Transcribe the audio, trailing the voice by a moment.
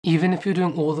Even if you're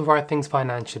doing all the right things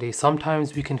financially,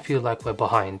 sometimes we can feel like we're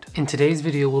behind. In today's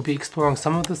video, we'll be exploring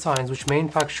some of the signs which may in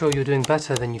fact show you're doing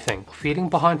better than you think. Feeling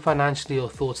behind financially are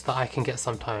thoughts that I can get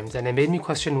sometimes, and it made me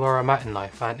question where I'm at in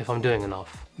life and if I'm doing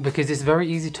enough. Because it's very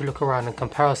easy to look around and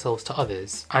compare ourselves to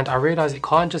others, and I realized it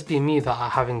can't just be me that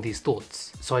are having these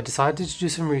thoughts. So I decided to do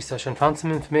some research and found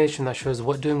some information that shows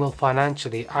what doing well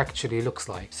financially actually looks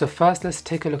like. So first, let's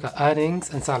take a look at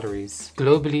earnings and salaries.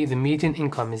 Globally, the median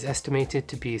income is estimated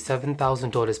to be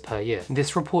 $7,000 per year.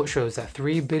 This report shows that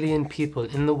 3 billion people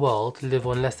in the world live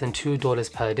on less than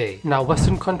 $2 per day. Now,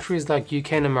 Western countries like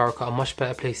UK and America are much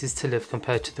better places to live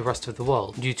compared to the rest of the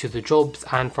world due to the jobs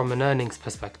and from an earnings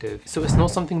perspective. So it's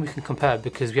not something we can compare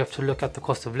because we have to look at the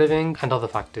cost of living and other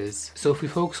factors. So if we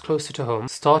focus closer to home,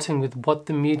 starting with what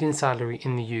the median salary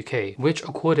in the UK, which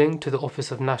according to the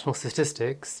Office of National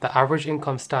Statistics, the average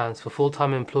income stands for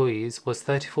full-time employees was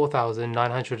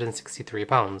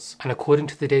 £34,963. And according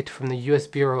to the data from the US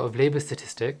Bureau of Labor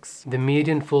Statistics, the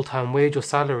median full-time wage or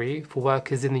salary for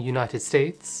workers in the United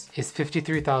States is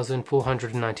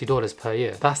 $53,490 per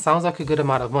year. That sounds like a good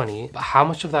amount of money, but how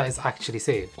much of that is actually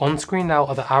saved? On screen now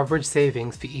are the average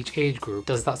savings for each age group.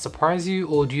 Does that surprise you,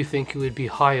 or do you think it would be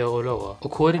higher or lower?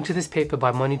 According to this paper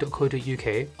by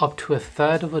money.co.uk, up to a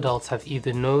third of adults have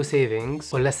either no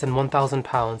savings or less than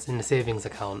 £1,000 in a savings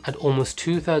account, and almost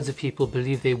 2/3 of people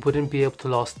believe they wouldn't be able to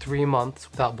last 3 months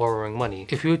without borrowing money.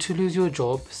 If you were to lose your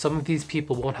job, some of these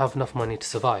people won't have enough money to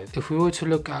survive. If we were to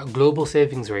look at global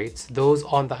savings rates, those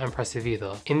aren't that impressive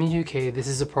either. In the UK, this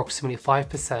is approximately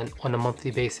 5% on a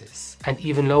monthly basis, and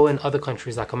even lower in other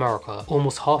countries like America.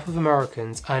 Almost half of Americans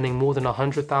earning more than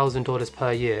 $100,000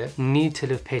 per year need to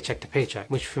live paycheck to paycheck,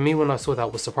 which for me when I saw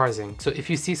that was surprising. So if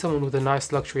you see someone with a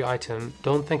nice luxury item,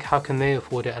 don't think how can they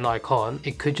afford it and I can't.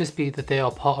 It could just be that they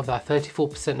are part of that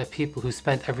 34% of people who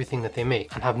spend everything that they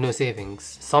make and have no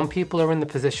savings. Some people are in the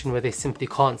position where they simply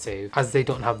can't save as they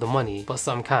don't have the money, but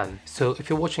some can. So if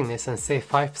you're watching this and save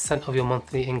 5% of your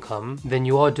monthly income, then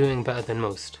you are doing better than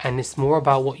most. And it's more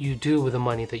about what you do with the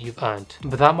money that you've earned.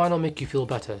 But that might not make you feel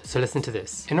better, so listen to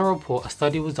this. In a report, a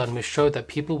study was done which showed that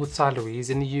people with salaries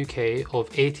in the UK of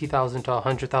 £80,000 to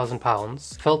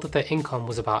 £100,000 felt that their income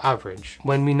was about average,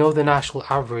 when we know the national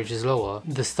average is lower.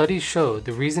 The studies show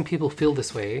the reason people feel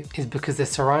this way is because they're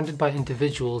surrounded by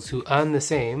individuals who earn the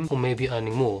same or maybe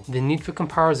earning more. The need for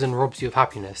comparison robs you of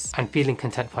happiness and feeling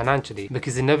content financially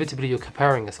because inevitably you're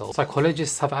comparing yourself.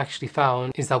 Psychologists have actually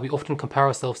found is that we often compare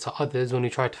ourselves to others when we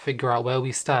try to figure out where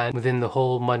we stand within the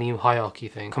whole money hierarchy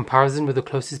thing. Comparison with the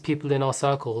closest people in our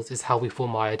circles is how we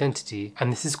form our identity,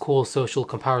 and this is called social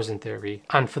comparison theory.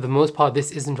 And for the most part,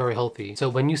 this isn't very healthy. So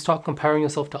when you start comparing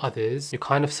yourself to others, you're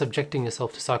kind of subjecting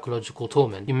yourself to psychological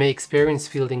torment. You may experience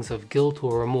feelings of guilt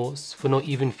or remorse for not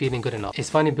even feeling good enough. It's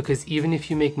funny because even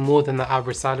if you make more than the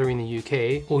average salary in the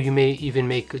UK, or you may even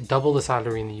make double the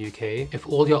salary in the UK, if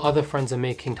all your other friends are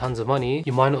making tons of money,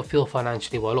 you might not feel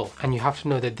financially well off. And you have to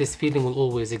know that this feeling will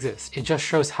always exist. It just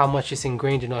shows how much it's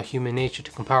ingrained in our human nature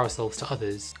to compare ourselves to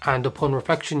others. And upon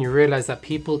reflection, you realize that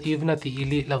people, even at the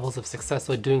elite levels of success,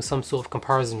 are doing some sort of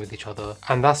comparison with each other.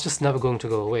 And that's just never going to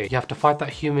go away. You have to fight that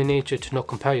human nature to not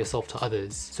compare yourself to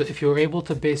others. So if you're able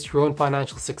to base your own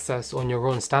financial success on your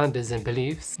own standards and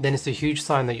beliefs, then it's a huge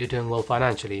sign that you're doing well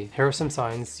financially. Here are some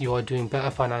signs you are doing better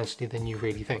financially than you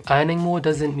really think. Earning more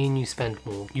doesn't mean you spend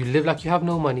more. You live like you have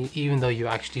no money even though you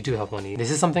actually do have money.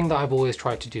 This is something that I've always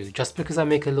tried to do. Just because I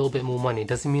make a little bit more money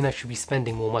doesn't mean I should be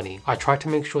spending more money. I try to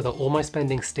make sure that all my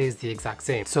spending stays the exact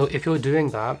same. So if you're doing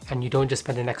that and you don't just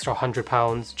spend an extra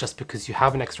 £100 just because you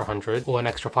have an extra 100 or an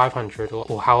extra 500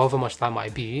 or however much that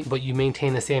might be, but you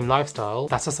maintain the same lifestyle,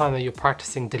 that's a sign that you're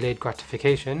practicing delayed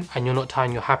gratification and you're not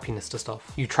tying your happiness to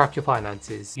stuff. You track your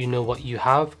finances. You know what you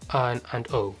have, earn and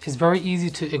owe. It's very easy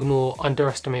to ignore,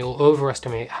 underestimate or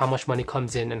overestimate how much money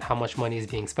comes in and how much money is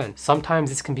being spent. Sometimes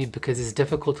this can be because it's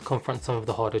difficult to confront some of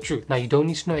the harder truth. Now, you don't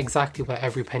need to know exactly where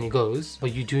every penny goes,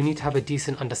 but you do need to have a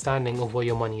decent understanding of where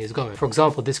your money is going. For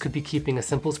example, this could be keeping a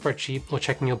simple spreadsheet or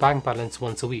checking your bank balance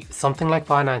once a week. Something like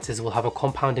finances will have a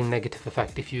compounding negative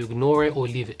effect if you ignore it or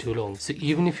leave it too long. So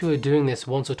even if you are doing this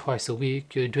once or twice a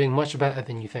week, you're doing much better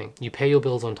than you think. You pay your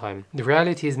bills on time. The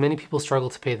reality is many people struggle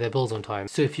to pay their bills on time.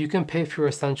 So if you can pay for your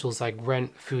essentials like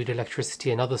rent, food,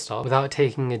 electricity and other stuff without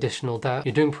taking additional debt,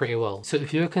 you're doing pretty well. So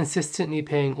if you're consistently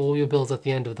paying all your bills at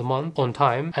the end of the month on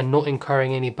time and not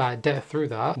incurring any bad debt through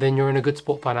that, then you're in a good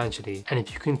spot financially. And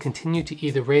if you can continue to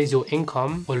either raise your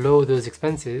income or lower those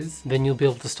expenses, then you'll be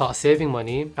able to start saving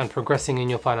money and progressing in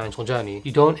your financial journey.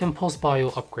 You don't impulse buy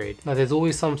or upgrade. Now there's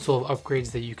always some sort of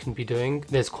upgrades that you can be doing.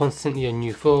 There's constantly a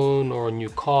new phone or a new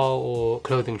car or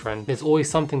clothing trend. There's always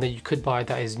something that you could buy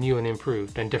that is new and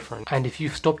improved and different. And if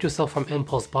you've stopped yourself from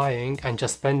impulse buying and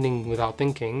just spending without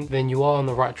thinking, then you are on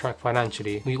the right track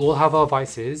financially. We all have our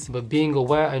vices, but being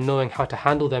aware and knowing how to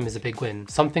handle them is a big win.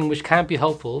 Something which can be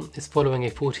helpful is following a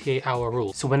 48-hour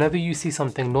rule. So whenever you see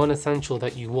something non-essential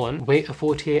that you want, wait a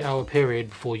 48-hour period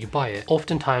before you buy it.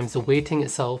 Oftentimes the waiting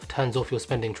itself turns off your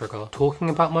spending trigger. Talking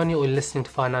about money or listening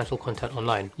to financial content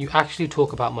online, you actually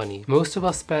talk about money. Most of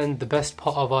us spend the best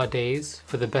part of our days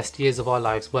for the best years of our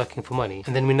lives working for money,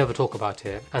 and then we never talk about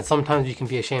it. And sometimes you can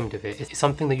be ashamed of it. It's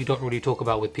something that you don't really talk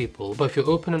about with people. But if you're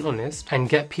open and honest and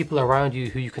get people around you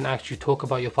who you can actually talk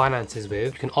about your finances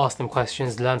with, you can ask them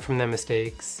questions, learn from their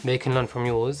mistakes, they can learn from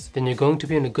yours, then you're going to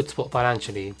be in a good spot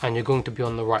financially and you're going to be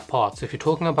on the right path. So if you're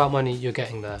talking about money, you're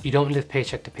getting there. You don't live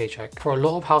paycheck to paycheck. For a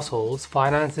lot of households,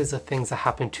 finances are things that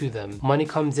happen to them. Money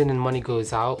comes in and money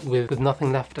goes out with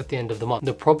nothing left at the end of the month.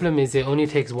 The problem is it only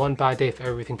takes one bad day for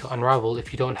everything to unravel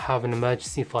if you don't have an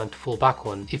emergency fund to fall back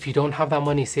on. If you don't have that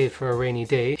money saved for a rainy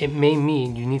day, it may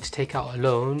mean you need to take out a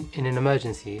loan in an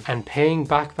emergency, and paying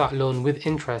back that loan with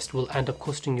interest will end up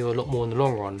costing you a lot more in the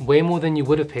long run. Way more than you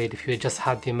would have paid if you had just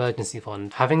had the emergency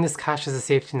fund. Having this cash as a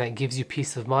safety net gives you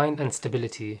peace of mind and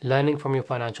stability. Learning from your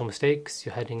financial mistakes,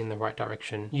 you're heading in the right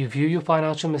direction. You view your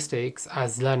financial mistakes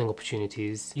as learning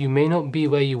opportunities. You may not be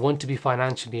where you want to be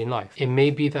financially in life. It may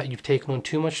be that you've taken on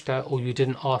too much debt or you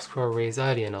didn't ask for a raise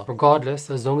early enough. Regardless,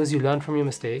 as long as you learn from your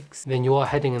mistakes, then you are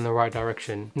heading in the right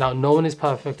direction. Now, no one is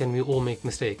perfect and we all make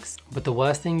mistakes, but the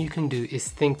worst thing you can do is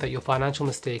think that your financial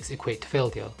mistakes equate to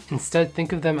failure. Instead,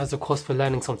 think of them as a cost for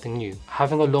learning something new.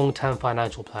 Having a long-term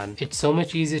financial plan. It's so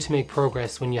much easier to make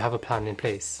progress when you have a plan in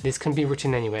place. This can be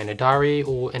written anywhere, in a diary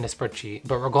or in a spreadsheet,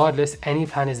 but regardless, any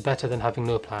plan is better than having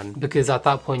no plan, because at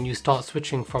that point you start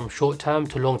switching from short-term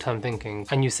to long-term thinking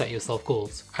and you set yourself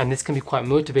goals. And this can be quite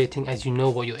motivating as you know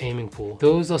what you're aiming for.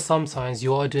 Those are some signs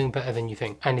you are doing better than you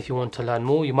think. And if you want to learn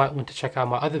more, you might want to check out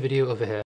my other video over here.